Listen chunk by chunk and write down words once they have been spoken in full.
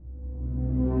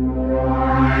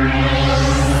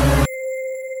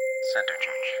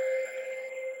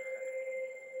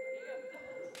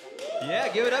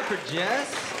for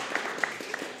Jess.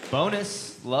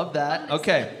 Bonus. Love that.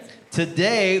 Okay.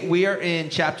 Today, we are in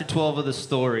chapter 12 of the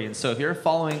story. And so if you're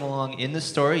following along in the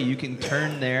story, you can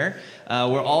turn there.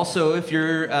 We're also, if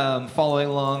you're following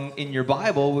along in your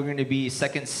Bible, we're going to be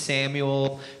 2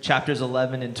 Samuel chapters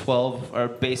 11 and 12 are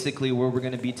basically where we're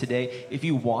going to be today. If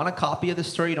you want a copy of the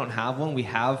story, you don't have one, we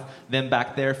have them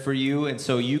back there for you. And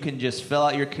so you can just fill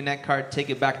out your Connect card, take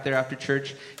it back there after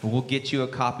church, and we'll get you a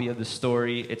copy of the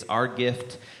story. It's our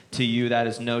gift to you. That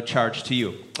is no charge to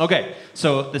you. Okay,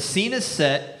 so the scene is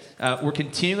set. We're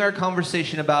continuing our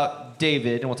conversation about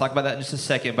David, and we'll talk about that in just a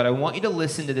second, but I want you to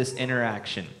listen to this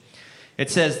interaction. It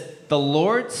says, "The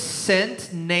Lord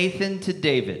sent Nathan to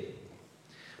David.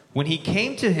 When he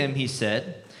came to him, he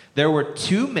said, 'There were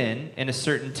two men in a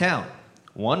certain town,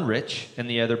 one rich and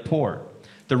the other poor.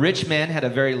 The rich man had a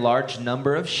very large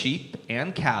number of sheep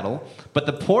and cattle, but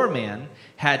the poor man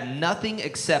had nothing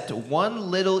except one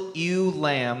little ewe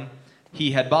lamb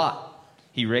he had bought.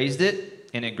 He raised it,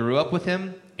 and it grew up with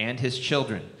him and his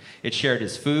children. It shared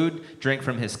his food, drank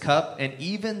from his cup, and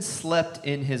even slept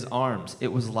in his arms.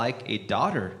 It was like a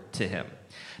daughter to him.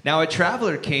 Now a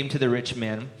traveler came to the rich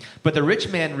man, but the rich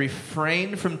man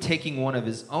refrained from taking one of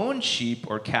his own sheep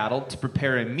or cattle to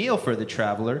prepare a meal for the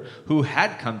traveler who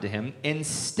had come to him.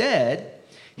 Instead,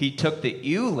 he took the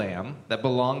ewe lamb that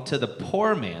belonged to the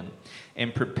poor man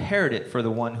and prepared it for the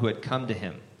one who had come to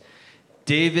him.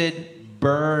 David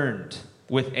burned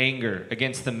with anger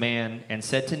against the man and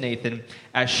said to Nathan,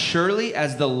 'As surely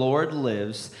as the Lord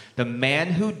lives, the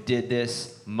man who did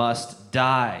this must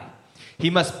die. He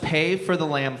must pay for the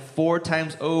lamb 4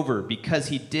 times over because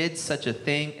he did such a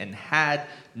thing and had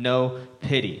no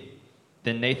pity.'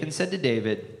 Then Nathan said to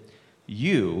David,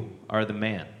 'You are the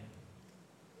man.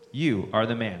 You are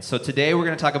the man.'" So today we're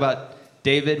going to talk about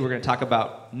David. We're going to talk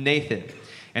about Nathan.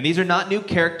 And these are not new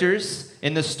characters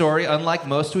in the story, unlike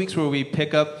most weeks where we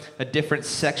pick up a different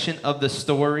section of the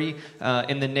story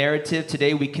in the narrative.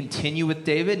 Today we continue with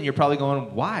David, and you're probably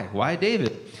going, why? Why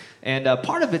David? And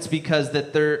part of it's because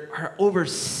that there are over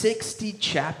 60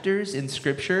 chapters in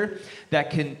Scripture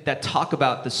that talk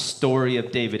about the story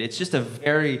of David. It's just a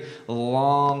very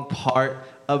long part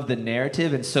of the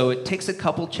narrative, and so it takes a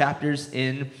couple chapters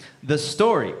in the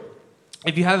story.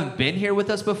 If you haven't been here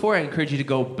with us before, I encourage you to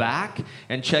go back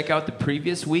and check out the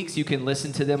previous weeks. You can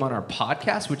listen to them on our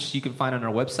podcast, which you can find on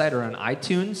our website or on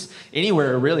iTunes,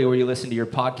 anywhere really where you listen to your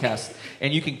podcast.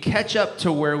 And you can catch up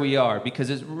to where we are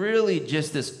because it's really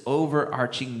just this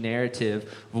overarching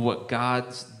narrative of what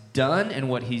God's done and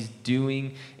what he's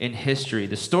doing in history.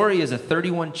 The story is a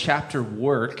 31-chapter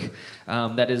work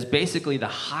that is basically the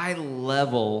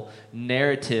high-level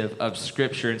narrative of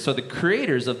Scripture. And so the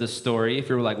creators of the story, if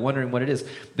you're like wondering what it is,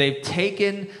 they've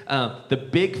taken the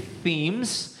big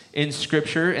themes in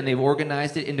Scripture and they've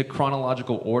organized it into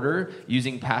chronological order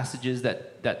using passages that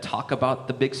talk about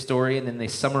the big story, and then they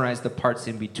summarize the parts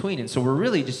in between. And so we're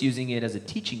really just using it as a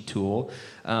teaching tool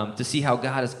to see how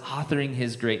God is authoring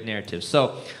his great narrative.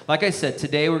 So like I said,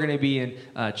 today we're going to be in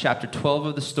chapter 12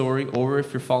 of the story, or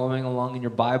if you're following along in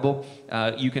your Bible,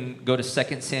 you can go to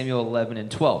 2 Samuel 11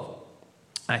 and 12.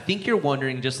 I think you're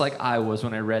wondering, just like I was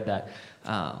when I read that,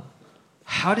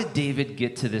 how did David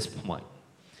get to this point?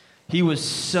 He was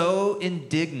so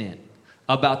indignant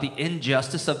about the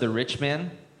injustice of the rich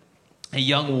man, a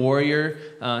young warrior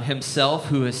himself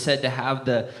who is said to have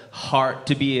the heart,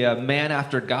 to be a man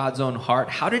after God's own heart.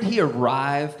 How did he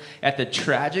arrive at the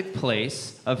tragic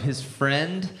place of his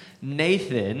friend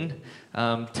Nathan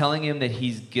telling him that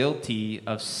he's guilty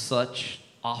of such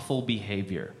awful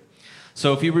behavior?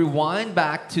 So if you rewind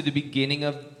back to the beginning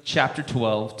of chapter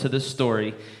 12 to the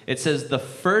story, it says in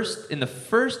the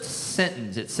first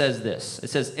sentence, it says this. It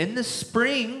says, "In the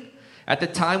spring, at the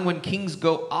time when kings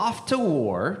go off to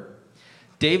war,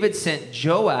 David sent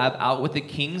Joab out with the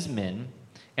king's men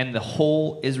and the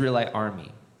whole Israelite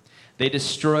army. They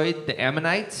destroyed the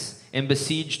Ammonites and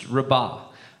besieged Rabbah,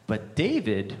 but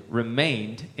David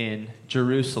remained in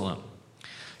Jerusalem."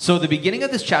 So the beginning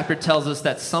of this chapter tells us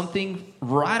that something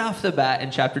right off the bat in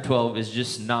chapter 12 is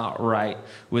just not right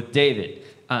with David.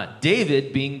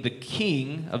 David, being the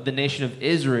king of the nation of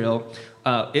Israel,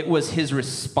 it was his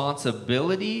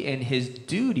responsibility and his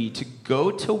duty to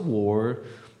go to war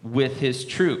with his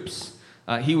troops.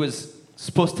 He was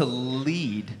supposed to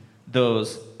lead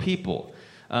those people.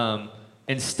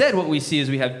 Instead, what we see is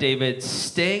we have David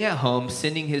staying at home,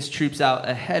 sending his troops out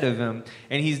ahead of him,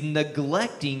 and he's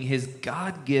neglecting his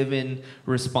God-given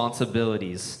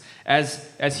responsibilities.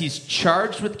 As he's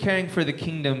charged with caring for the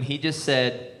kingdom, he just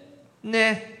said,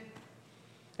 nah.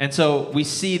 And so we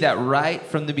see that right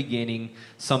from the beginning,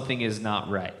 something is not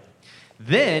right.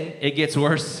 Then it gets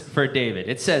worse for David.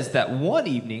 It says that one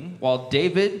evening, while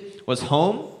David was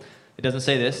home, it doesn't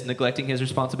say this, neglecting his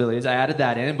responsibilities. I added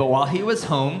that in. But while he was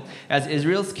home as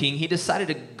Israel's king, he decided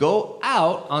to go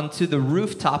out onto the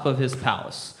rooftop of his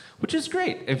palace, which is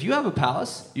great. If you have a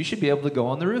palace, you should be able to go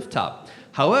on the rooftop.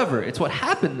 However, it's what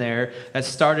happened there that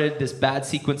started this bad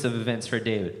sequence of events for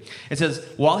David. It says,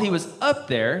 while he was up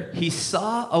there, he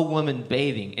saw a woman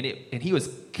bathing, and he was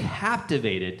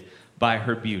captivated by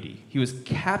her beauty. He was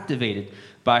captivated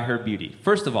by her beauty.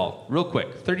 First of all, real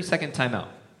quick, 30-second timeout.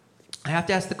 I have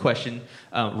to ask the question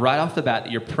right off the bat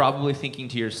that you're probably thinking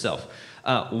to yourself.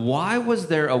 Why was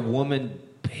there a woman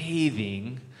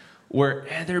bathing where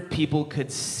other people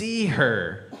could see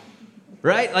her?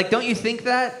 Right? Like, don't you think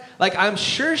that? Like, I'm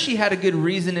sure she had a good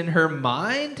reason in her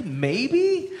mind,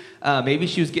 maybe. Maybe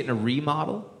she was getting a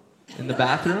remodel in the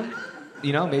bathroom.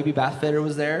 You know, maybe bath fitter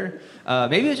was there.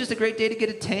 Maybe it was just a great day to get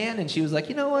a tan, and she was like,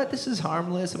 you know what, this is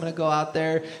harmless. I'm going to go out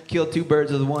there, kill two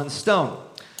birds with one stone.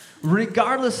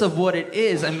 Regardless of what it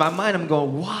is, in my mind, I'm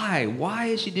going, why? Why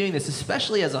is she doing this?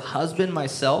 Especially as a husband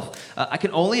myself, I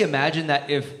can only imagine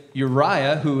that if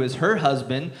Uriah, who is her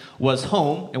husband, was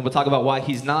home, and we'll talk about why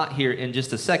he's not here in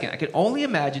just a second. I can only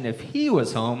imagine if he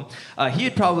was home,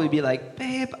 he'd probably be like,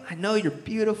 babe, I know you're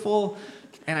beautiful,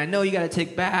 and I know you got to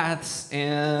take baths,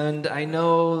 and I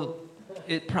know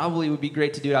it probably would be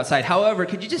great to do it outside. However,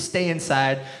 could you just stay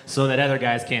inside so that other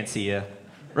guys can't see you?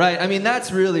 Right? I mean,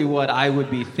 that's really what I would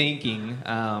be thinking.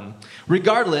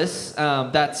 Regardless,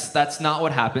 that's not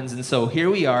what happens. And so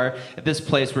here we are at this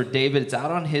place where David's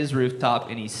out on his rooftop,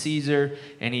 and he sees her,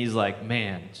 and he's like,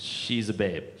 man, she's a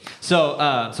babe. So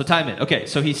time in. Okay,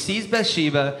 so he sees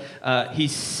Bathsheba. He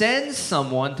sends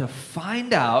someone to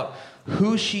find out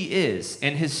who she is.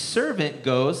 And his servant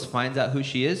goes, finds out who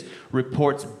she is,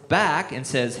 reports back, and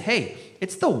says, hey,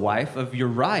 it's the wife of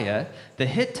Uriah the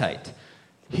Hittite.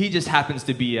 He just happens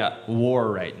to be at war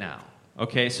right now.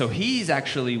 Okay, so he's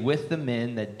actually with the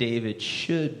men that David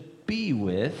should be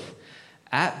with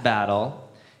at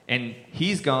battle, and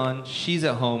he's gone, she's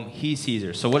at home, he sees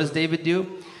her. So what does David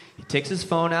do? He takes his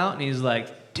phone out, and he's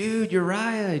like, dude,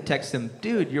 Uriah. He texts him,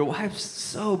 dude, your wife's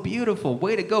so beautiful.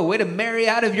 Way to go. Way to marry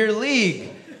out of your league.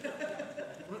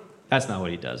 That's not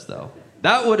what he does, though.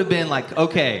 That would have been like,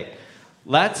 okay,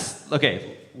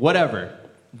 whatever.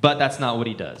 But that's not what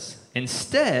he does.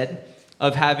 Instead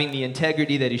of having the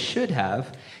integrity that he should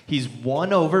have, he's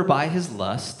won over by his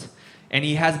lust, and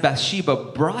he has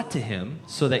Bathsheba brought to him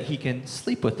so that he can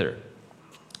sleep with her.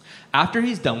 After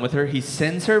he's done with her, he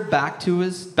sends her back to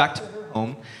her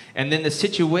home, and then the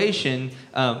situation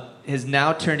is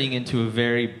now turning into a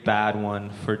very bad one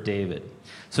for David.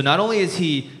 So not only is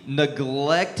he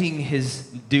neglecting his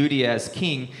duty as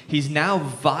king, he's now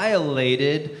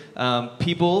violated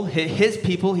his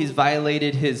people. He's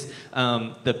violated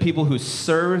the people who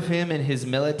serve him in his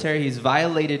military. He's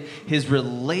violated his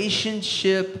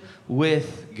relationship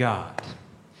with God.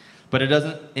 But it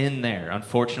doesn't end there,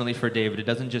 unfortunately for David. It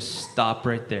doesn't just stop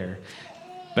right there.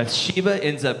 Bathsheba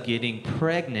ends up getting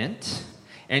pregnant,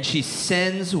 and she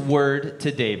sends word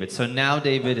to David. So now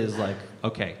David is like,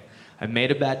 okay, I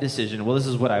made a bad decision. Well, this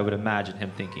is what I would imagine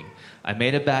him thinking. I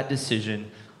made a bad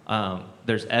decision.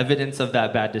 There's evidence of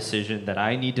that bad decision that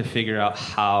I need to figure out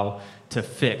how to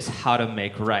fix, how to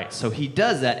make right. So he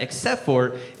does that, except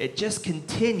for it just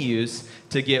continues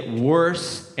to get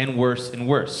worse and worse and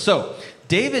worse. So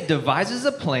David devises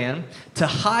a plan to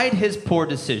hide his poor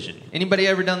decision. Anybody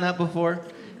ever done that before?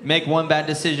 Make one bad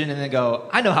decision and then go,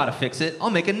 I know how to fix it. I'll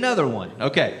make another one.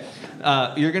 Okay.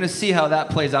 You're going to see how that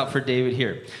plays out for David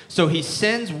here. So he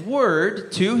sends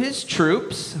word to his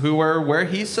troops who are where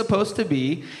he's supposed to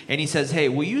be, and he says, hey,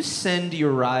 will you send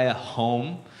Uriah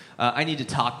home? I need to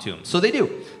talk to him. So they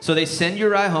do. So they send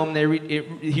Uriah home.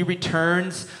 He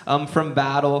returns from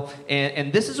battle,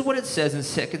 and this is what it says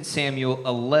in 2 Samuel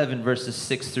 11, verses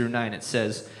 6 through 9. It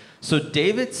says, so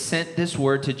David sent this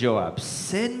word to Joab,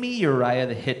 send me Uriah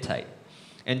the Hittite.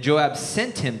 And Joab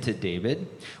sent him to David.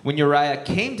 When Uriah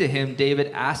came to him,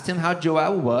 David asked him how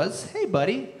Joab was. Hey,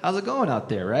 buddy, how's it going out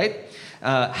there, right?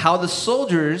 How the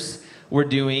soldiers were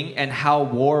doing and how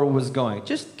war was going.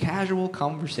 Just casual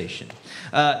conversation.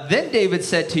 Then David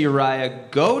said to Uriah,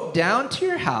 go down to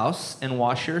your house and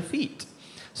wash your feet.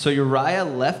 So Uriah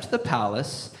left the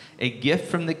palace. A gift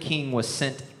from the king was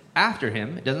sent after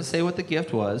him. It doesn't say what the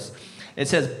gift was. It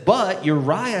says, but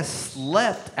Uriah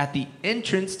slept at the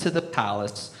entrance to the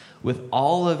palace with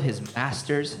all of his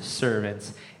master's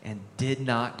servants and did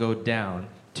not go down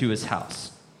to his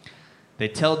house. They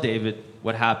tell David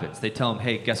what happens. They tell him,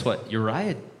 hey, guess what?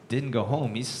 Uriah didn't go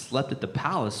home. He slept at the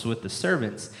palace with the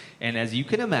servants. And as you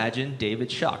can imagine,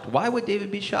 David's shocked. Why would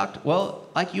David be shocked? Well,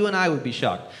 like you and I would be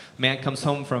shocked. Man comes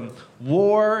home from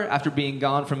war after being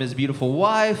gone from his beautiful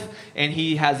wife, and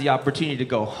he has the opportunity to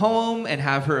go home and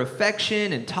have her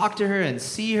affection and talk to her and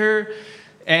see her,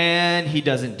 and he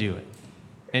doesn't do it.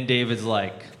 And David's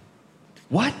like,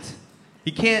 what?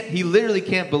 He literally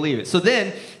can't believe it. So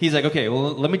then he's like, okay,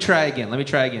 well, let me try again.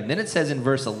 Then it says in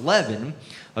verse 11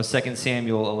 of 2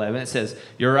 Samuel 11, it says,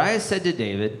 Uriah said to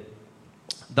David,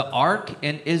 the ark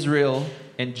and Israel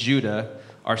and Judah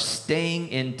are staying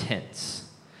in tents,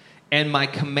 and my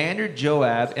commander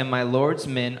Joab and my Lord's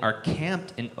men are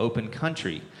camped in open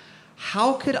country.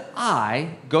 How could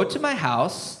I go to my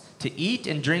house to eat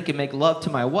and drink and make love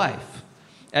to my wife?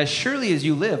 As surely as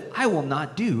you live, I will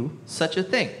not do such a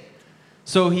thing.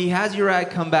 So he has Uriah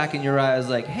come back, and Uriah is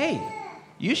like, hey,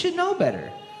 you should know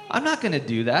better. I'm not going to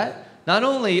do that. Not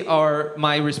only are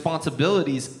my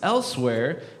responsibilities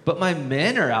elsewhere, but my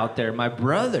men are out there, my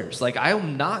brothers. Like,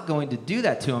 I'm not going to do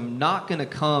that to them. I'm not going to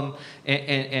come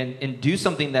and do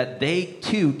something that they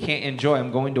too can't enjoy.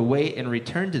 I'm going to wait and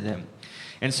return to them.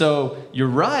 And so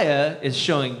Uriah is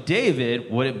showing David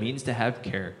what it means to have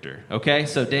character, okay?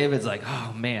 So David's like,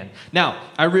 oh, man. Now,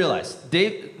 I realize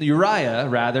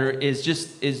Uriah, is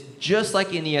just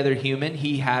like any other human.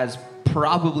 He has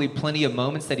probably plenty of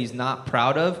moments that he's not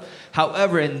proud of.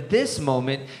 However, in this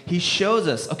moment, he shows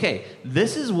us, okay,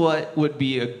 this is what would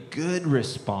be a good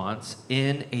response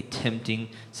in a tempting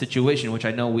situation, which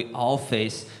I know we all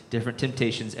face different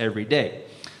temptations every day.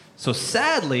 So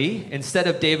sadly, instead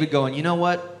of David going, you know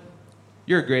what?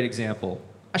 You're a great example.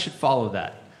 I should follow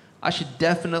that. I should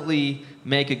definitely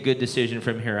make a good decision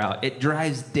from here out. It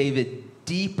drives David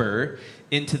deeper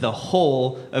into the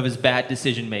hole of his bad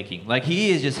decision making. Like,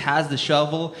 just has the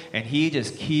shovel and he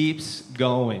just keeps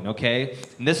going, okay?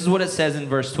 And this is what it says in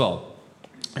verse 12.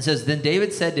 It says, then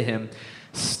David said to him,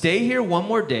 stay here one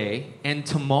more day, and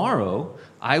tomorrow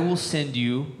I will send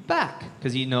you back.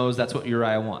 Because he knows that's what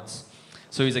Uriah wants.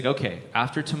 So he's like, okay,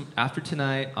 after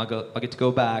tonight, I'll get to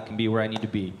go back and be where I need to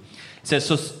be. It says,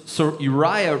 so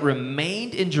Uriah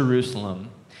remained in Jerusalem,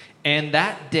 and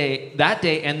that day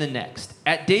and the next.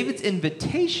 At David's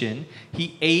invitation,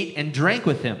 he ate and drank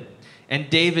with him, and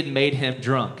David made him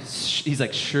drunk. He's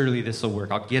like, surely this will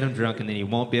work. I'll get him drunk, and then he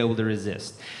won't be able to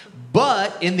resist.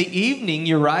 But in the evening,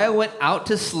 Uriah went out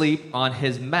to sleep on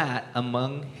his mat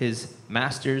among his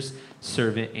master's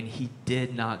servant, and he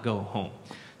did not go home.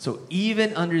 So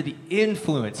even under the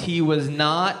influence, he was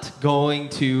not going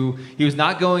to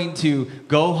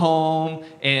go home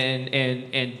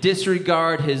and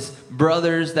disregard his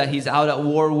brothers that he's out at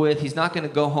war with. He's not going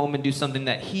to go home and do something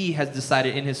that he has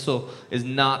decided in his soul is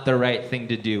not the right thing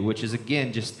to do, which is,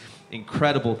 again, just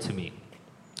incredible to me.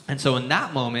 And so in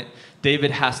that moment,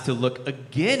 David has to look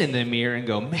again in the mirror and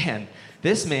go, man,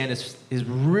 this man is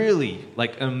really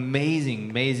like an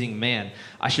amazing, amazing man.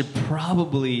 I should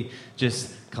probably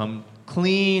just come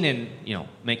clean and,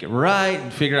 make it right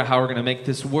and figure out how we're going to make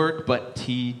this work, but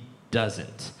he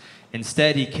doesn't.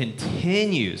 Instead, he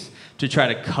continues to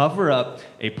try to cover up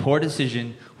a poor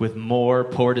decision with more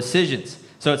poor decisions.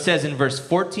 So it says in verse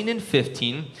 14 and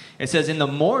 15, it says, in the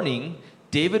morning,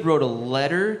 David wrote a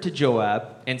letter to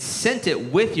Joab and sent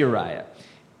it with Uriah.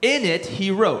 In it, he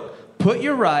wrote, put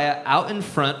Uriah out in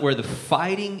front where the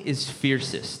fighting is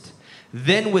fiercest.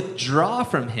 Then withdraw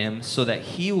from him so that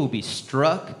he will be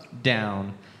struck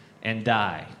down and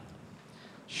die.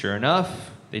 Sure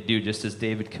enough, they do just as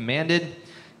David commanded.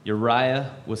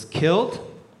 Uriah was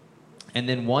killed. And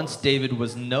then once David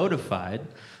was notified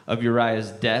of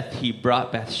Uriah's death, he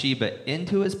brought Bathsheba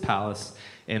into his palace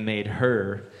and made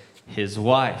her his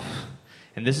wife.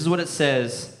 And this is what it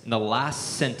says in the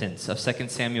last sentence of 2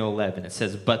 Samuel 11. It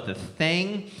says, but the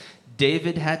thing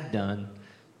David had done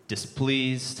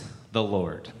displeased the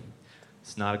Lord.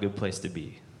 It's not a good place to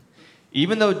be.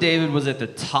 Even though David was at the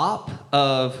top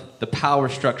of the power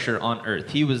structure on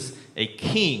earth, he was a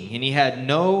king and he had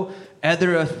no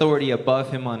other authority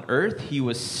above him on earth, he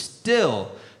was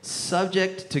still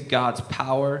subject to God's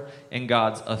power and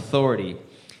God's authority.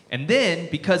 And then,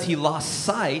 because he lost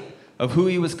sight of who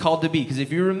he was called to be, because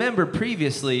if you remember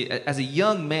previously, as a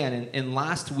young man in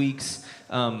last week's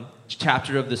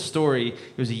chapter of the story,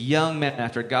 he was a young man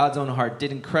after God's own heart,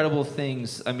 did incredible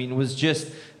things. I mean, was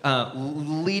just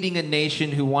leading a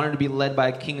nation who wanted to be led by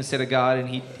a king instead of God, and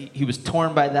he was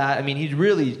torn by that. I mean, he's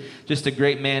really just a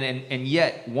great man, and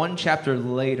yet one chapter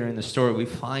later in the story, we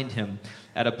find him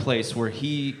at a place where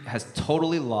he has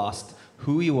totally lost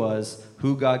who he was,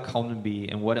 who God called him to be,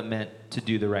 and what it meant to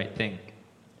do the right thing.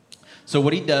 So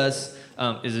what he does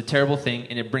is a terrible thing,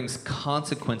 and it brings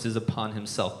consequences upon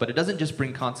himself. But it doesn't just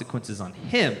bring consequences on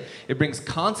him. It brings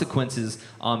consequences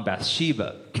on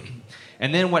Bathsheba.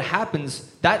 And then what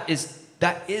happens, that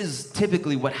is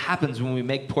typically what happens when we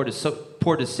make poor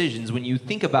decisions. When you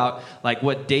think about like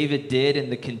what David did and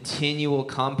the continual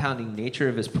compounding nature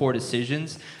of his poor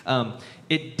decisions,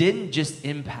 it didn't just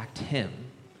impact him.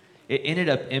 It ended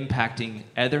up impacting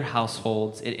other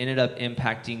households. It ended up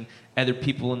impacting other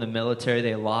people in the military.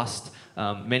 They lost,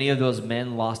 many of those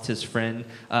men lost his friend.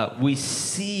 We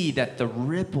see that the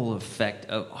ripple effect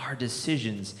of our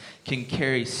decisions can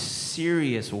carry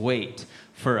serious weight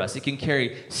for us. It can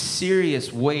carry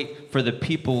serious weight for the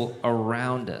people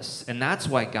around us. And that's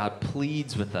why God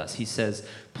pleads with us. He says,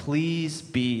 please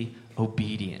be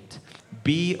obedient.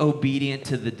 Be obedient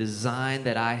to the design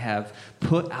that I have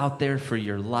put out there for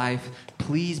your life.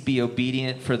 Please be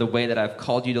obedient for the way that I've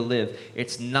called you to live.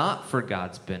 It's not for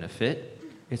God's benefit.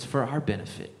 It's for our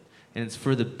benefit. And it's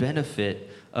for the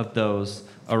benefit of those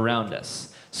around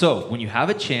us. So when you have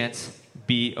a chance,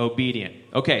 be obedient.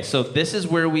 Okay, so this is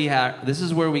where we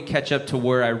catch up to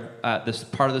where this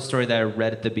part of the story that I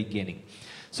read at the beginning.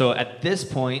 So at this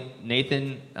point,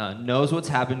 Nathan knows what's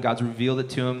happened. God's revealed it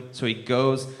to him. So he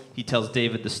goes, he tells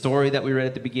David the story that we read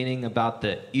at the beginning about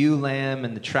the ewe lamb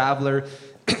and the traveler.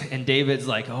 And David's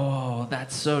like, oh,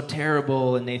 that's so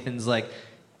terrible. And Nathan's like,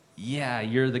 yeah,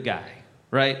 you're the guy,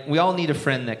 right? We all need a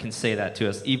friend that can say that to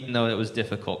us, even though it was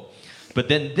difficult. But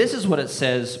then this is what it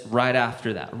says right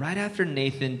after that. Right after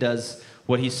Nathan does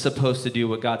what he's supposed to do,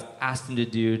 what God's asked him to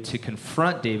do to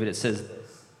confront David, it says,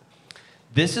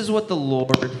 this is what the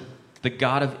Lord, the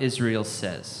God of Israel,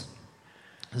 says.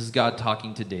 This is God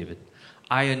talking to David.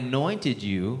 I anointed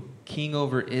you king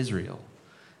over Israel,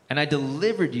 and I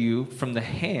delivered you from the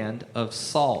hand of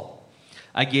Saul.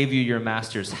 I gave you your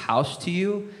master's house to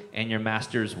you, and your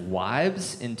master's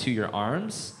wives into your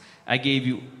arms. I gave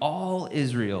you all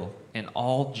Israel and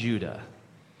all Judah.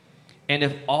 And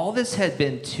if all this had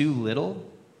been too little,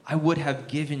 I would have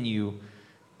given you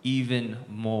even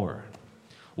more.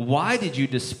 Why did you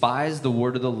despise the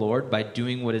word of the Lord by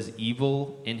doing what is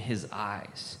evil in his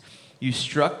eyes? You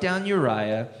struck down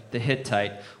Uriah the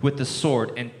Hittite with the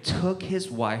sword and took his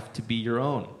wife to be your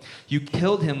own. You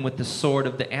killed him with the sword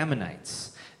of the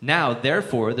Ammonites. Now,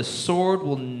 therefore, the sword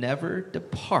will never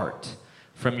depart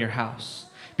from your house,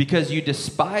 because you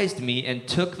despised me and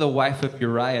took the wife of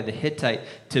Uriah the Hittite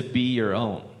to be your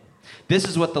own. This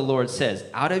is what the Lord says.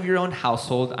 Out of your own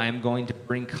household I am going to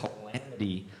bring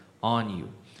calamity on you.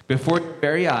 Before your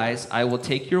very eyes, I will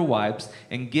take your wives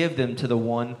and give them to the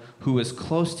one who is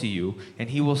close to you, and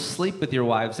he will sleep with your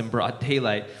wives in broad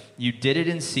daylight. You did it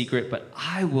in secret, but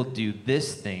I will do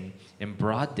this thing in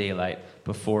broad daylight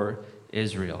before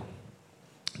Israel.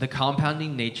 The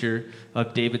compounding nature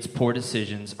of David's poor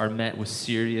decisions are met with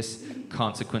serious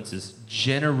consequences,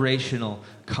 generational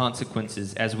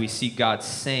consequences, as we see God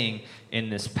saying in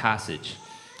this passage.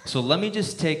 So let me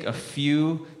just take a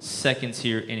few seconds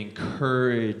here and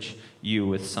encourage you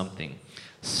with something.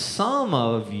 Some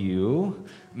of you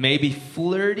may be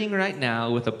flirting right now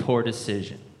with a poor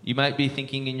decision. You might be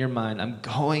thinking in your mind, I'm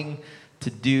going to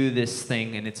do this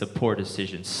thing and it's a poor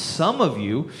decision. Some of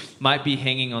you might be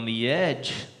hanging on the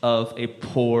edge of a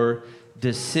poor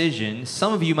decision.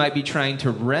 Some of you might be trying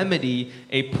to remedy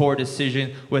a poor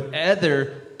decision with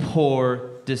other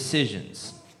poor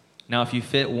decisions. Now, if you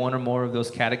fit one or more of those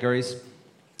categories,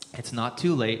 it's not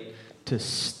too late to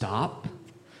stop,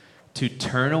 to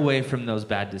turn away from those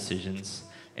bad decisions,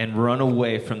 and run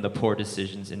away from the poor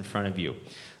decisions in front of you.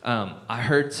 I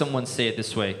heard someone say it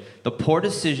this way: the poor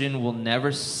decision will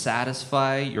never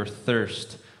satisfy your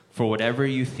thirst for whatever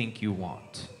you think you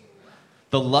want.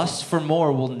 The lust for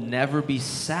more will never be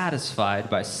satisfied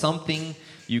by something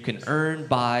you can earn,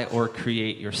 buy, or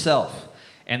create yourself.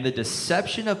 And the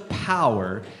deception of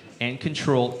power and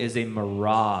control is a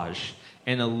mirage,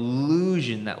 an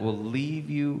illusion that will leave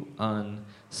you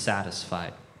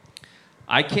unsatisfied.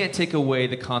 I can't take away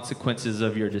the consequences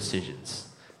of your decisions.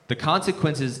 The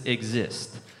consequences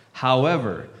exist.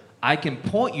 However, I can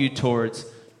point you towards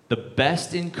the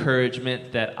best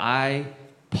encouragement that I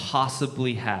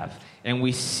possibly have. And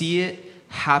we see it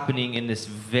happening in this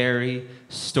very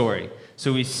story.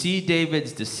 So we see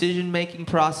David's decision-making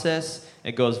process.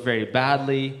 It goes very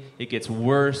badly. It gets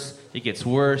worse. It gets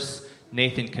worse.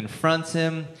 Nathan confronts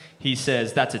him. He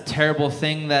says, that's a terrible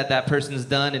thing that person's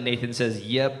done. And Nathan says,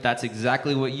 yep, that's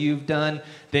exactly what you've done.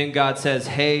 Then God says,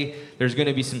 hey, there's going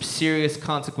to be some serious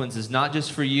consequences, not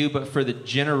just for you, but for the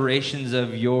generations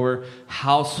of your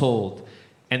household.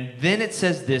 And then it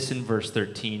says this in verse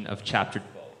 13 of chapter 12.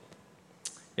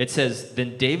 It says,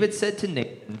 then David said to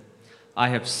Nathan, I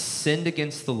have sinned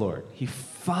against the Lord. He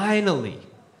finally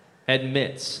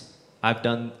admits, I've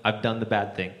done the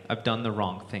bad thing. I've done the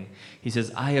wrong thing. He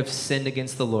says, I have sinned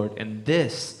against the Lord. And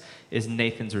this is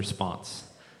Nathan's response.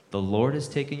 The Lord has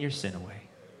taken your sin away.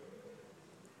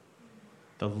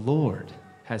 The Lord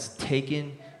has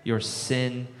taken your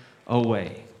sin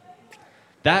away.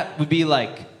 That would be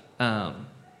like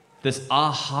this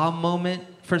aha moment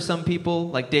for some people.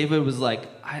 Like David was like,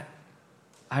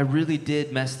 I really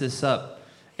did mess this up.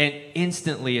 And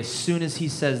instantly, as soon as he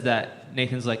says that,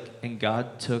 Nathan's like, and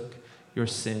God took your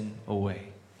sin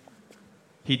away.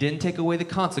 He didn't take away the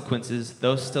consequences.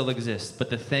 Those still exist. But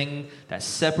the thing that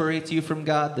separates you from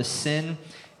God, the sin,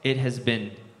 it has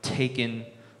been taken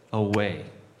away.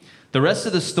 The rest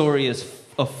of the story is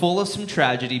full of some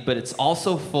tragedy, but it's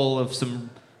also full of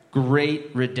some great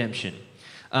redemption.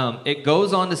 It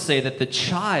goes on to say that the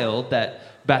child that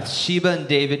Bathsheba and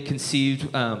David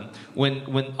conceived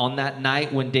when on that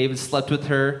night when David slept with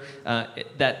her,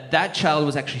 that child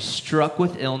was actually struck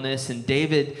with illness, and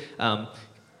David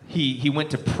he went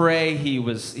to pray. He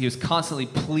was constantly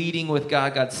pleading with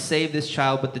God, God save this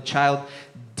child, but the child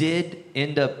did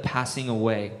end up passing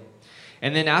away.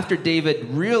 And then after David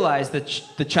realized that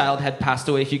the child had passed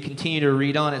away, if you continue to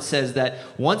read on, it says that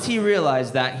once he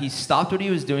realized that, he stopped what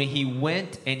he was doing. He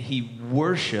went and he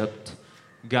worshiped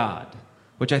God,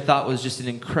 which I thought was just an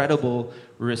incredible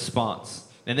response.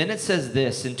 And then it says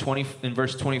this in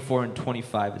verse 24 and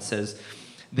 25. It says,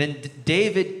 then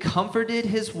David comforted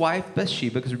his wife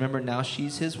Bathsheba, because remember now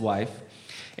she's his wife,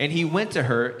 and he went to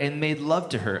her and made love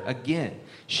to her again.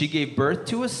 She gave birth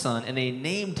to a son, and they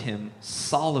named him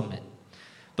Solomon.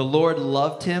 The Lord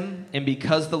loved him, and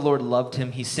because the Lord loved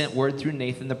him, he sent word through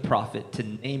Nathan the prophet to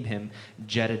name him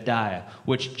Jedediah,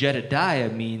 which Jedediah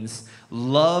means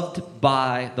loved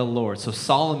by the Lord. So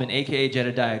Solomon, a.k.a.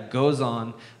 Jedediah, goes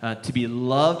on to be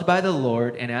loved by the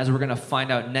Lord, and as we're going to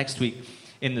find out next week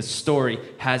in the story,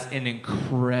 has an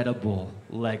incredible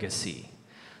legacy.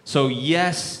 So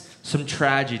yes, some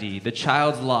tragedy. The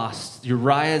child's lost.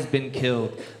 Uriah has been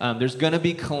killed. There's going to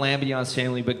be calamity on his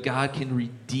family, but God can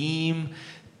redeem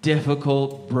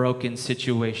difficult, broken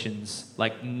situations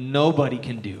like nobody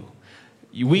can do.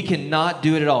 We cannot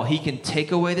do it at all. He can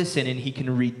take away the sin and he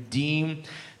can redeem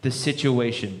the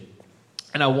situation.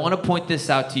 And I want to point this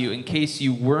out to you in case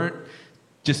you weren't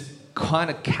just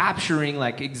kind of capturing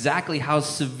like exactly how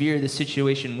severe the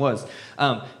situation was.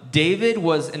 David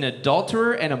was an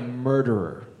adulterer and a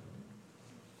murderer,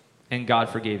 and God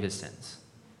forgave his sins.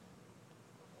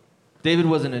 David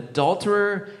was an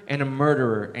adulterer and a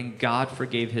murderer, and God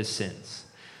forgave his sins.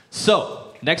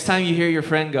 So, next time you hear your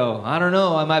friend go, I don't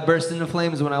know, I might burst into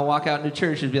flames when I walk out into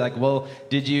church, you'd be like, well,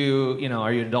 are you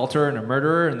an adulterer and a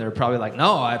murderer? And they're probably like,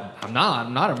 no, I'm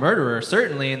not a murderer,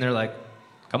 certainly. And they're like,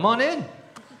 come on in,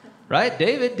 right?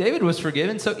 David was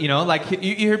forgiven. So,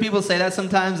 you hear people say that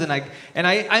sometimes, and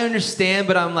I understand,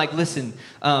 but I'm like, listen,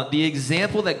 the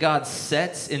example that God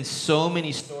sets in so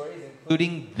many stories,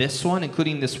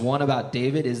 including this one about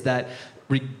David, is that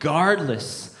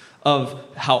regardless of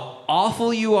how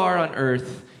awful you are on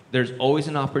earth, there's always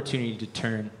an opportunity to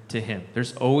turn to him.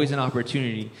 There's always an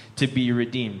opportunity to be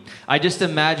redeemed. I just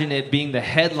imagine it being the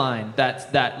headline,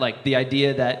 that like the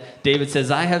idea that David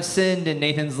says, I have sinned, and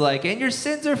Nathan's like, and your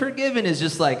sins are forgiven, is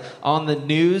just like on the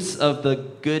news of the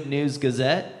Good News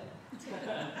Gazette.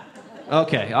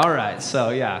 Okay, all right,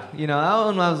 so yeah,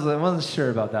 I wasn't sure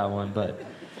about that one, but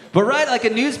right, like a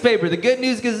newspaper, the Good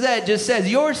News Gazette just says,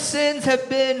 your sins have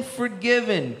been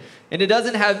forgiven. And it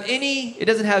doesn't have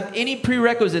any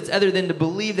prerequisites other than to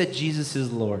believe that Jesus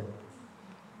is Lord.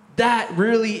 That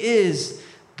really is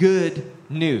good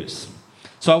news.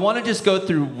 So I want to just go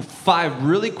through 5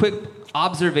 really quick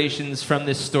observations from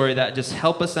this story that just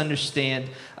help us understand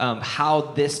how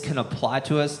this can apply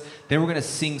to us. Then we're going to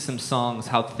sing some songs,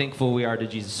 how thankful we are to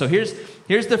Jesus. So here's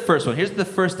the first one. Here's the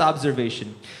first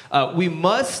observation. We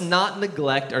must not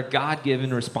neglect our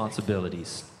God-given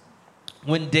responsibilities.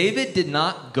 When David did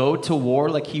not go to war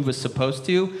like he was supposed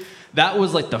to, that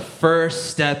was like the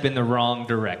first step in the wrong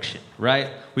direction,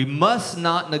 right? We must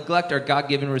not neglect our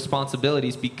God-given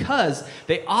responsibilities because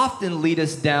they often lead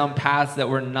us down paths that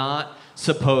we're not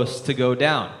supposed to go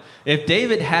down. If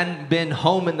David hadn't been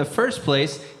home in the first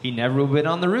place, he never would have been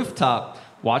on the rooftop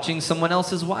watching someone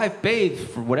else's wife bathe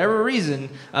for whatever reason,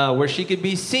 where she could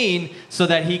be seen, so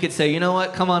that he could say, you know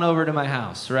what, come on over to my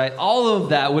house, right? All of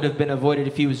that would have been avoided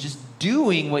if he was just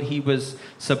doing what he was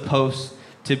supposed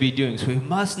to be doing. So we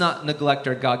must not neglect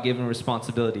our God-given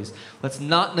responsibilities. Let's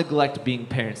not neglect being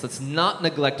parents. Let's not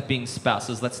neglect being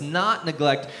spouses. Let's not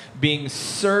neglect being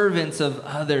servants of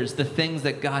others, the things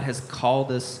that God has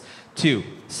called us to.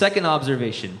 Second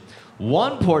observation,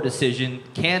 One poor decision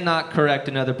cannot correct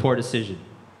another poor decision.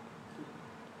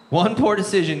 One poor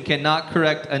decision cannot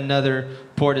correct another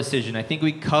poor decision. I think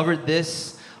we covered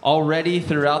this already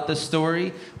throughout the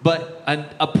story, but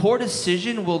a poor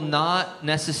decision will not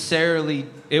necessarily,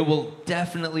 it will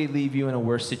definitely leave you in a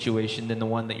worse situation than the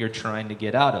one that you're trying to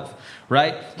get out of,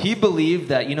 right? He believed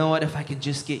that, you know what, if I can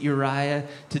just get Uriah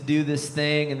to do this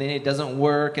thing, and then it doesn't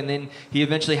work, and then he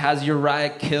eventually has Uriah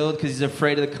killed because he's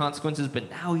afraid of the consequences, but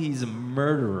now he's a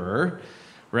murderer,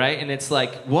 right? And it's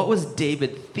like, what was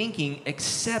David thinking?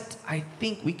 Except I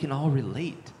think we can all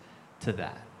relate to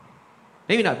that.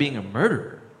 Maybe not being a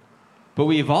murderer, but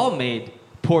we've all made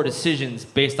poor decisions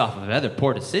based off of other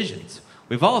poor decisions.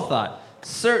 We've all thought,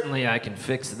 certainly I can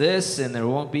fix this and there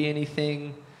won't be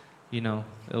anything, it'll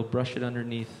brush it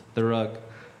underneath the rug.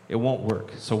 It won't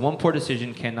work. So one poor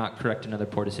decision cannot correct another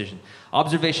poor decision.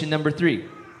 Observation number 3.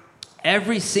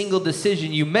 Every single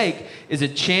decision you make is a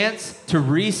chance to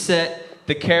reset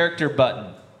the character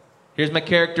button. Here's my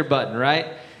character button, right?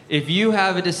 If you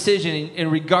have a decision,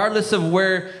 and regardless of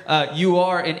where you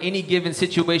are in any given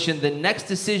situation, the next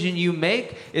decision you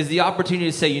make is the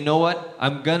opportunity to say, you know what?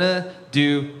 I'm going to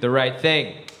do the right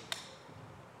thing.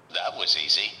 That was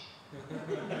easy.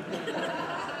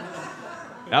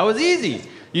 That was easy.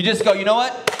 You just go, you know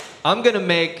what? I'm going to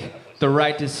make the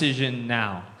right decision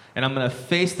now. And I'm going to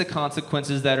face the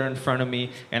consequences that are in front of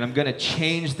me, and I'm going to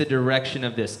change the direction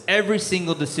of this. Every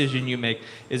single decision you make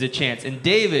is a chance. And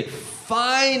David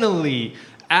finally,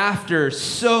 after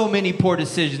so many poor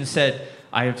decisions, said,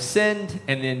 I have sinned.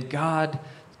 And then God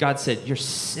said, your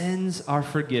sins are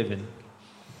forgiven.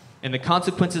 And the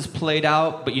consequences played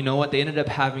out, but you know what? They ended up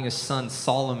having a son,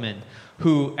 Solomon,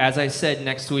 who, as I said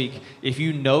next week, if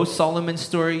you know Solomon's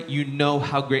story, you know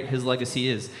how great his legacy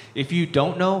is. If you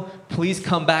don't know, please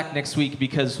come back next week,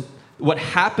 because what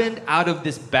happened out of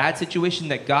this bad situation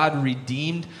that God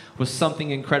redeemed was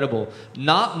something incredible.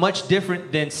 Not much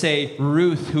different than, say,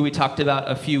 Ruth, who we talked about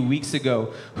a few weeks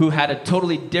ago, who had a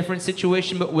totally different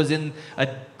situation but was in a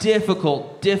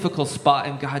difficult spot,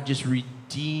 and God just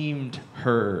redeemed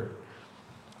her.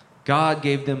 God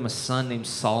gave them a son named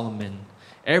Solomon.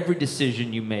 Every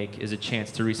decision you make is a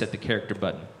chance to reset the character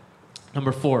button.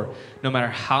 Number 4, no matter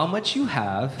how much you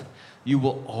have, you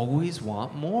will always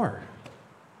want more.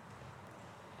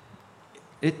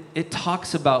 It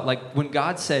talks about, like, when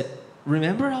God said,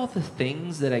 remember all the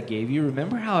things that I gave you?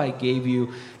 Remember how I gave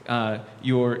you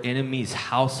your enemy's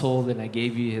household, and I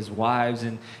gave you his wives?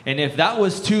 And if that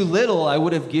was too little, I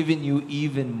would have given you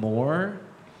even more.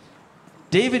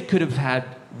 David could have had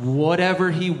whatever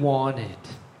he wanted,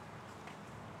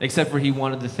 except for he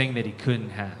wanted the thing that he couldn't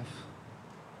have.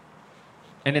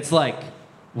 And it's like,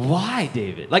 why,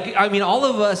 David? Like, I mean, all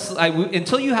of us,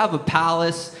 until you have a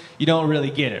palace, you don't really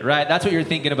get it, right? That's what you're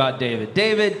thinking about David.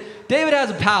 David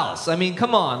has a palace. I mean,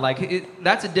 come on. Like,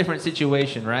 that's a different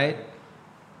situation, right?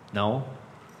 No.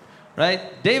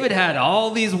 Right? David had all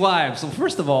these wives. So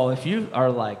first of all, if you are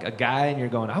like a guy and you're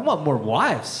going, I want more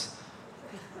wives,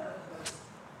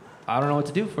 I don't know what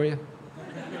to do for you.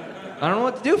 I don't know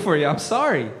what to do for you. I'm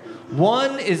sorry.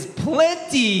 One is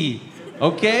plenty,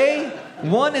 okay?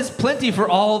 One is plenty for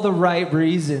all the right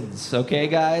reasons, okay,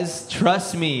 guys?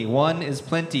 Trust me, one is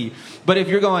plenty. But if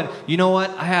you're going, you know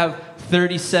what? I have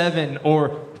 37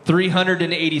 or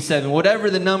 387,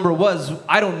 whatever the number was,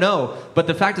 I don't know. But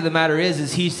the fact of the matter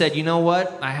is he said, you know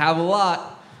what? I have a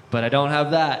lot, but I don't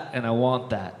have that, and I want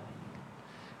that.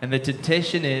 And the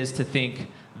temptation is to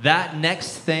think that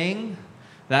next thing,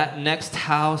 that next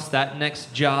house, that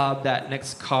next job, that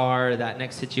next car, that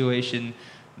next situation,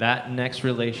 that next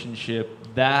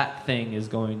relationship, that thing is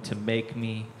going to make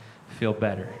me feel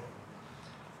better.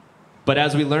 But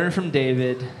as we learn from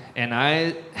David, and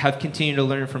I have continued to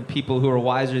learn from people who are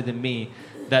wiser than me,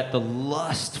 that the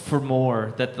lust for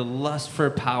more, that the lust for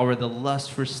power, the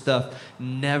lust for stuff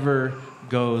never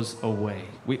goes away.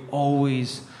 We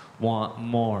always want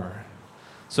more.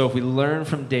 So if we learn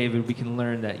from David, we can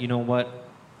learn that, you know what?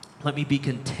 Let me be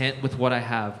content with what I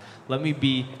have. Let me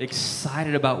be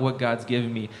excited about what God's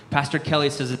given me. Pastor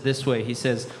Kelly says it this way. He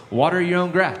says, water your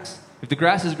own grass. If the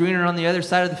grass is greener on the other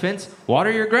side of the fence, water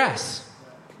your grass.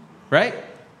 Right?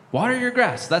 Water your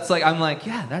grass. That's like, I'm like,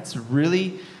 yeah, that's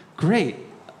really great.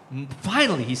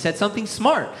 Finally, he said something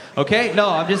smart. Okay? No,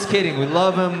 I'm just kidding. We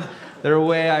love him. They're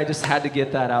away. I just had to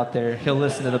get that out there. He'll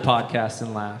listen to the podcast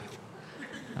and laugh.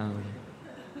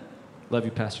 Love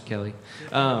you, Pastor Kelly.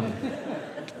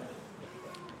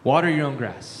 Water your own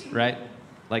grass, right?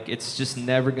 Like, it's just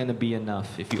never going to be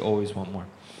enough if you always want more.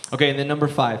 Okay, and then number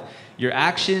 5, your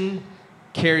action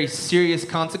carries serious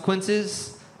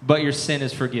consequences, but your sin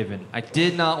is forgiven. I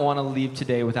did not want to leave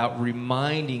today without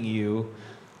reminding you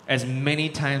as many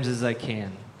times as I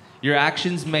can. Your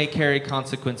actions may carry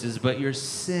consequences, but your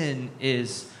sin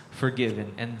is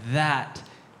forgiven. And that,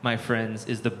 my friends,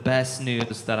 is the best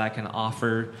news that I can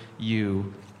offer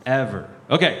you ever.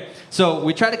 Okay, so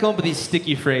we try to come up with these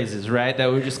sticky phrases, right? That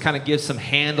would just kind of give some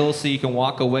handles so you can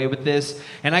walk away with this.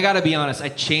 And I got to be honest, I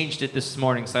changed it this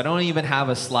morning, so I don't even have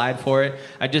a slide for it.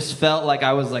 I just felt like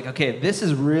I was like, okay, this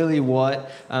is really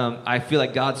what I feel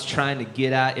like God's trying to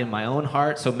get at in my own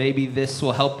heart. So maybe this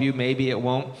will help you, maybe it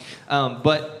won't.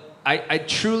 But I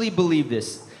truly believe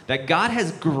this, that God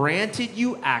has granted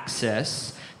you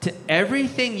access to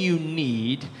everything you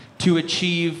need to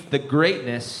achieve the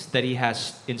greatness that he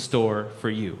has in store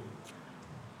for you.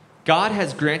 God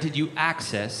has granted you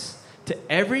access to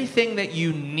everything that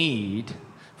you need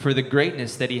for the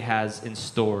greatness that he has in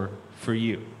store for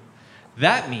you.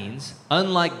 That means,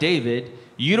 unlike David,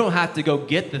 you don't have to go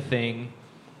get the thing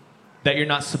that you're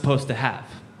not supposed to have.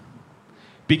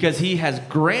 Because he has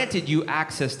granted you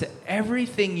access to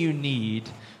everything you need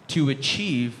to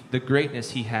achieve the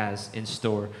greatness he has in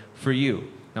store for you.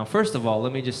 Now, first of all,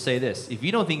 let me just say this. If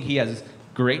you don't think he has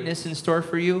greatness in store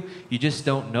for you, you just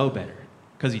don't know better,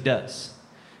 because he does.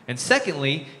 And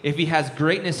secondly, if he has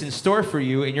greatness in store for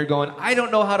you and you're going, I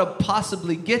don't know how to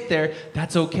possibly get there,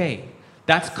 that's okay.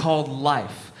 That's called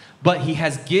life. But he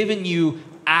has given you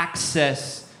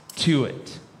access to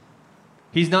it.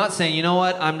 He's not saying, you know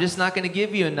what, I'm just not going to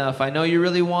give you enough. I know you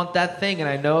really want that thing, and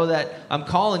I know that I'm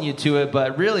calling you to it,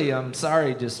 but really, I'm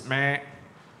sorry, just meh.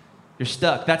 You're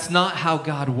stuck. That's not how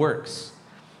God works.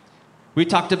 We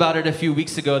talked about it a few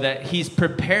weeks ago, that he's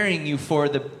preparing you for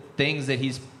the things that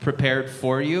he's prepared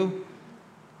for you,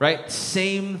 right?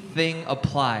 Same thing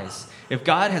applies. If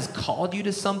God has called you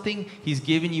to something, he's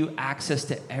given you access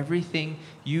to everything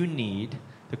you need.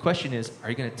 The question is,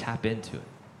 are you going to tap into it?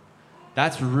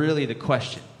 That's really the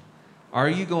question. Are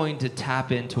you going to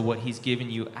tap into what he's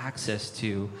given you access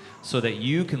to so that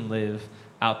you can live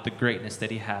out the greatness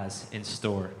that he has in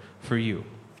store for you?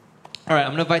 All right, I'm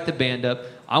going to invite the band up.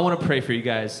 I want to pray for you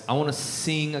guys. I want to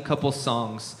sing a couple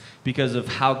songs because of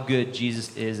how good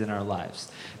Jesus is in our lives.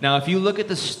 Now, if you look at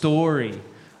the story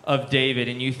of David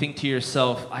and you think to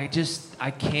yourself, I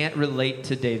can't relate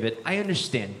to David. I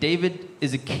understand. David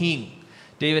is a king.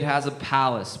 David has a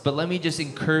palace. But let me just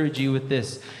encourage you with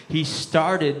this. He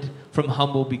started from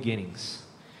humble beginnings.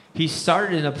 He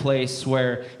started in a place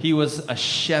where he was a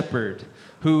shepherd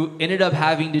who ended up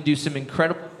having to do some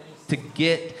incredible things to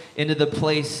get into the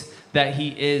place that he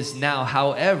is now.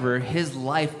 However, his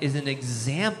life is an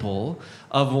example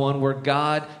of one where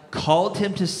God called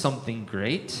him to something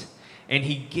great, and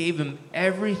he gave him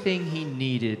everything he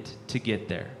needed to get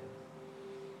there.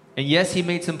 And yes, he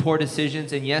made some poor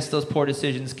decisions, and yes, those poor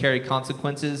decisions carry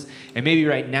consequences. And maybe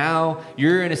right now,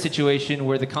 you're in a situation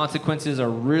where the consequences are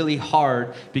really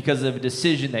hard because of a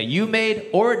decision that you made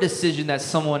or a decision that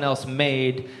someone else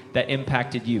made that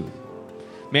impacted you.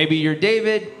 Maybe you're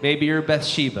David, maybe you're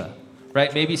Bathsheba,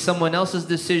 right? Maybe someone else's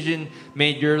decision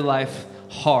made your life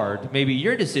hard. Maybe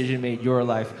your decision made your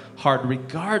life hard.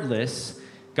 Regardless,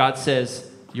 God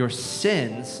says, your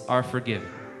sins are forgiven.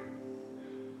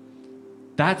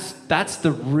 That's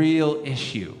the real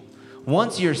issue.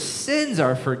 Once your sins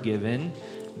are forgiven,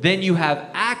 then you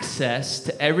have access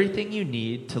to everything you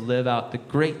need to live out the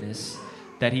greatness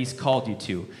that he's called you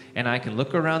to. And I can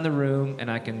look around the room and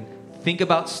I can think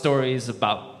about stories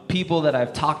about people that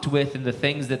I've talked with and the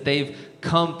things that they've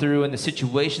come through and the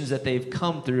situations that they've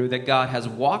come through that God has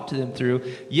walked them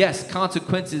through. Yes,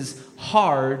 consequences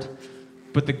hard,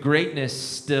 but the greatness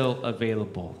still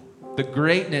available. The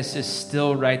greatness is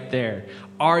still right there.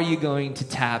 Are you going to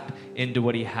tap into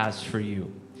what he has for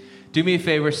you? Do me a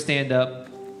favor, stand up.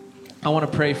 I want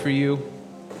to pray for you.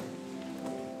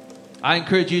 I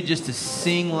encourage you just to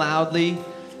sing loudly,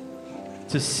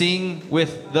 to sing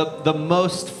with the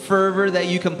most fervor that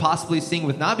you can possibly sing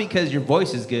with, not because your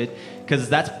voice is good, because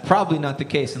that's probably not the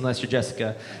case unless you're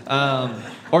Jessica,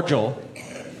 or Joel.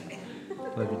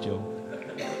 Love you,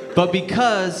 Joel. But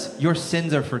because your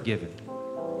sins are forgiven.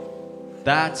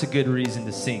 That's a good reason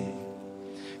to sing.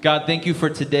 God, thank you for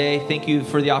today. Thank you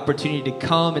for the opportunity to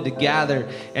come and to gather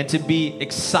and to be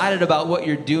excited about what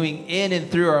you're doing in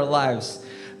and through our lives.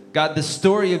 God, the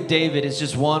story of David is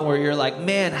just one where you're like,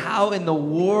 man, how in the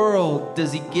world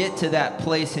does he get to that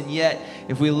place? And yet,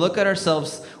 if we look at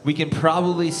ourselves, we can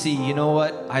probably see, you know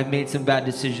what? I've made some bad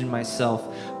decisions myself.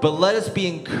 But let us be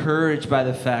encouraged by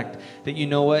the fact that, you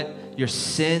know what? your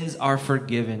sins are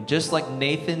forgiven. Just like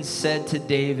Nathan said to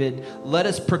David, let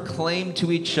us proclaim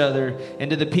to each other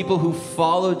and to the people who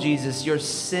follow Jesus, your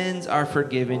sins are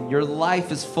forgiven. Your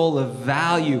life is full of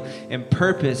value and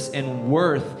purpose and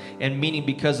worth and meaning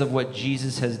because of what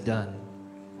Jesus has done.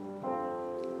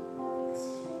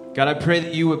 God, I pray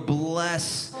that you would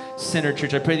bless Center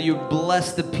Church. I pray that you would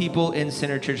bless the people in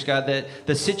Center Church, God, that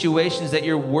the situations that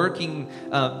you're working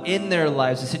in their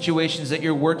lives, the situations that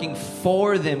you're working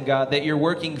for them, God, that you're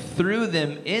working through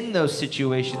them in those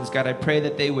situations, God, I pray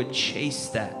that they would chase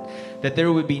that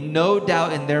there would be no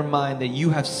doubt in their mind that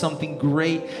you have something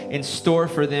great in store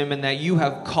for them and that you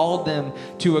have called them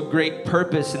to a great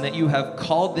purpose and that you have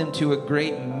called them to a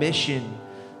great mission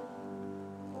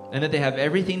and that they have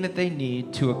everything that they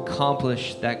need to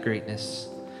accomplish that greatness.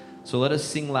 So let us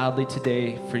sing loudly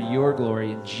today for your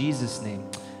glory. In Jesus' name,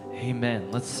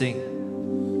 amen. Let's sing.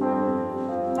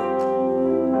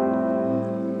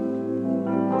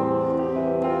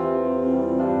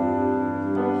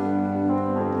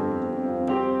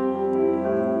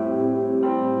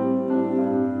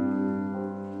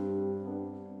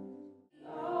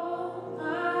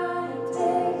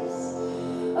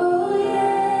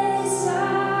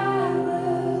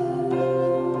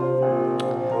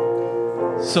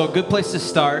 So a good place to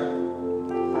start,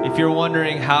 if you're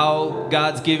wondering how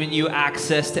God's given you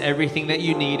access to everything that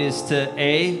you need, is to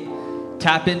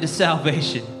tap into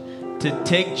salvation, to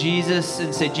take Jesus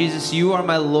and say, Jesus, you are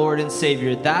my Lord and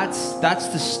Savior. That's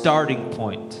the starting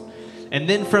point. And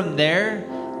then from there,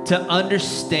 to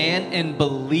understand and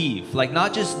believe, like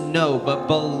not just know, but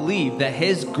believe that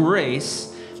His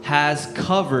grace has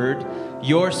covered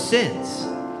your sins.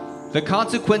 The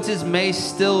consequences may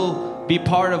still be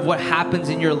part of what happens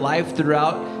in your life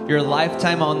throughout your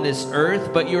lifetime on this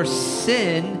earth, but your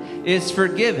sin is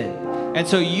forgiven. And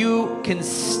so you can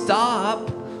stop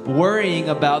worrying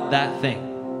about that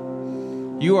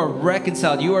thing. You are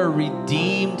reconciled. You are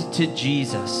redeemed to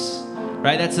Jesus,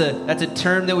 right? That's a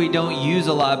term that we don't use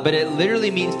a lot, but it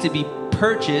literally means to be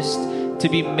purchased, to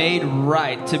be made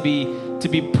right, to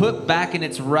be put back in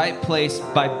its right place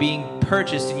by being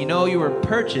purchased. And you know you were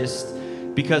purchased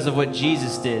because of what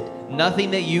Jesus did.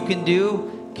 Nothing that you can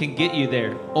do can get you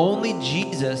there. Only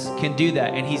Jesus can do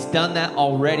that. And He's done that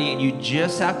already. And you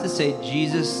just have to say,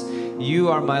 Jesus, you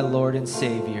are my Lord and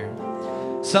Savior.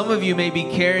 Some of you may be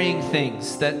carrying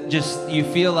things that just you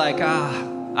feel like,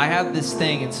 I have this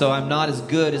thing, and so I'm not as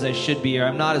good as I should be, or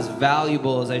I'm not as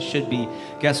valuable as I should be.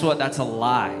 Guess what? That's a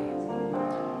lie.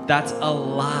 That's a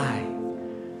lie.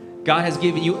 God has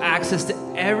given you access to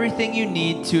everything you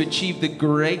need to achieve the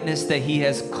greatness that He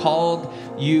has called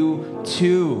you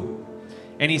to.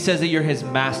 And He says that you're His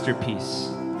masterpiece.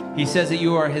 He says that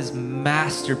you are His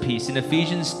masterpiece. In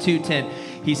Ephesians 2:10,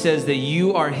 He says that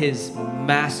you are His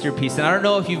masterpiece. And I don't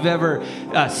know if you've ever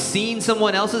seen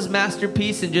someone else's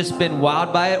masterpiece and just been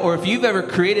wowed by it, or if you've ever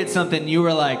created something and you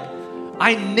were like,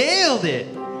 I nailed it.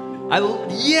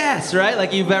 Yes, right?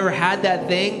 Like you've ever had that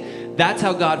thing. That's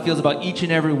how God feels about each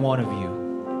and every one of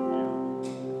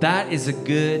you. That is a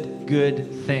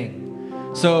good thing.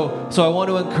 So I want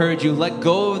to encourage you, let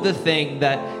go of the thing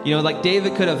that, like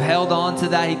David could have held on to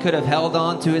that. He could have held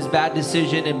on to his bad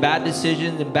decision and bad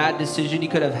decision and bad decision. He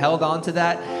could have held on to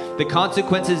that. The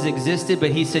consequences existed,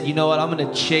 but he said, you know what? I'm going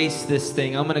to chase this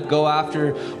thing. I'm going to go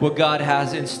after what God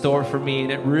has in store for me.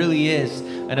 And it really is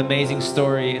an amazing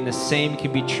story. And the same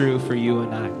can be true for you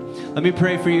and I. Let me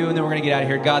pray for you, and then we're going to get out of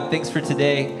here. God, thanks for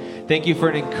today. Thank you for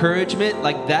an encouragement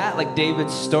like that, like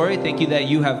David's story. Thank you that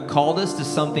you have called us to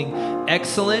something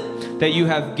excellent, that you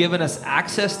have given us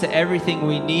access to everything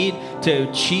we need to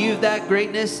achieve that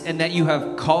greatness, and that you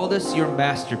have called us your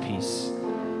masterpiece.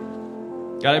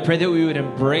 God, I pray that we would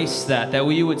embrace that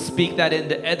we would speak that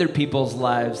into other people's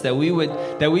lives, that we would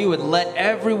let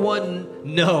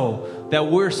everyone know that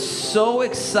we're so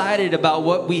excited about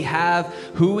what we have,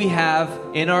 who we have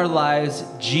in our lives,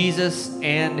 Jesus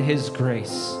and His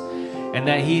grace. And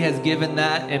that He has given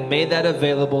that and made that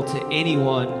available to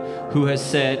anyone who has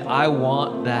said, I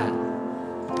want that.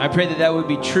 I pray that that would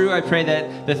be true. I pray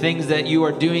that the things that you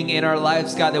are doing in our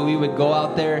lives, God, that we would go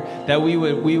out there, that we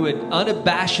would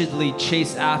unabashedly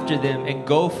chase after them and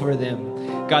go for them.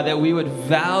 God, that we would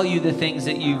value the things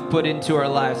that you've put into our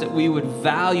lives, that we would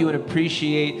value and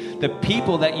appreciate the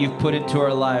people that you've put into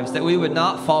our lives, that we would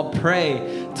not fall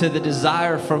prey to the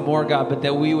desire for more, God, but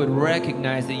that we would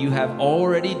recognize that you have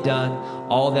already done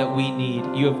all that we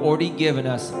need. You have already given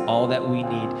us all that we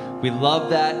need. We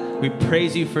love that. We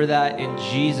praise you for that in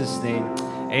Jesus' name.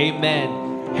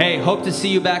 Amen. Hey, hope to see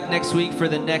you back next week for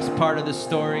the next part of the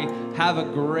story. Have a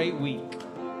great week.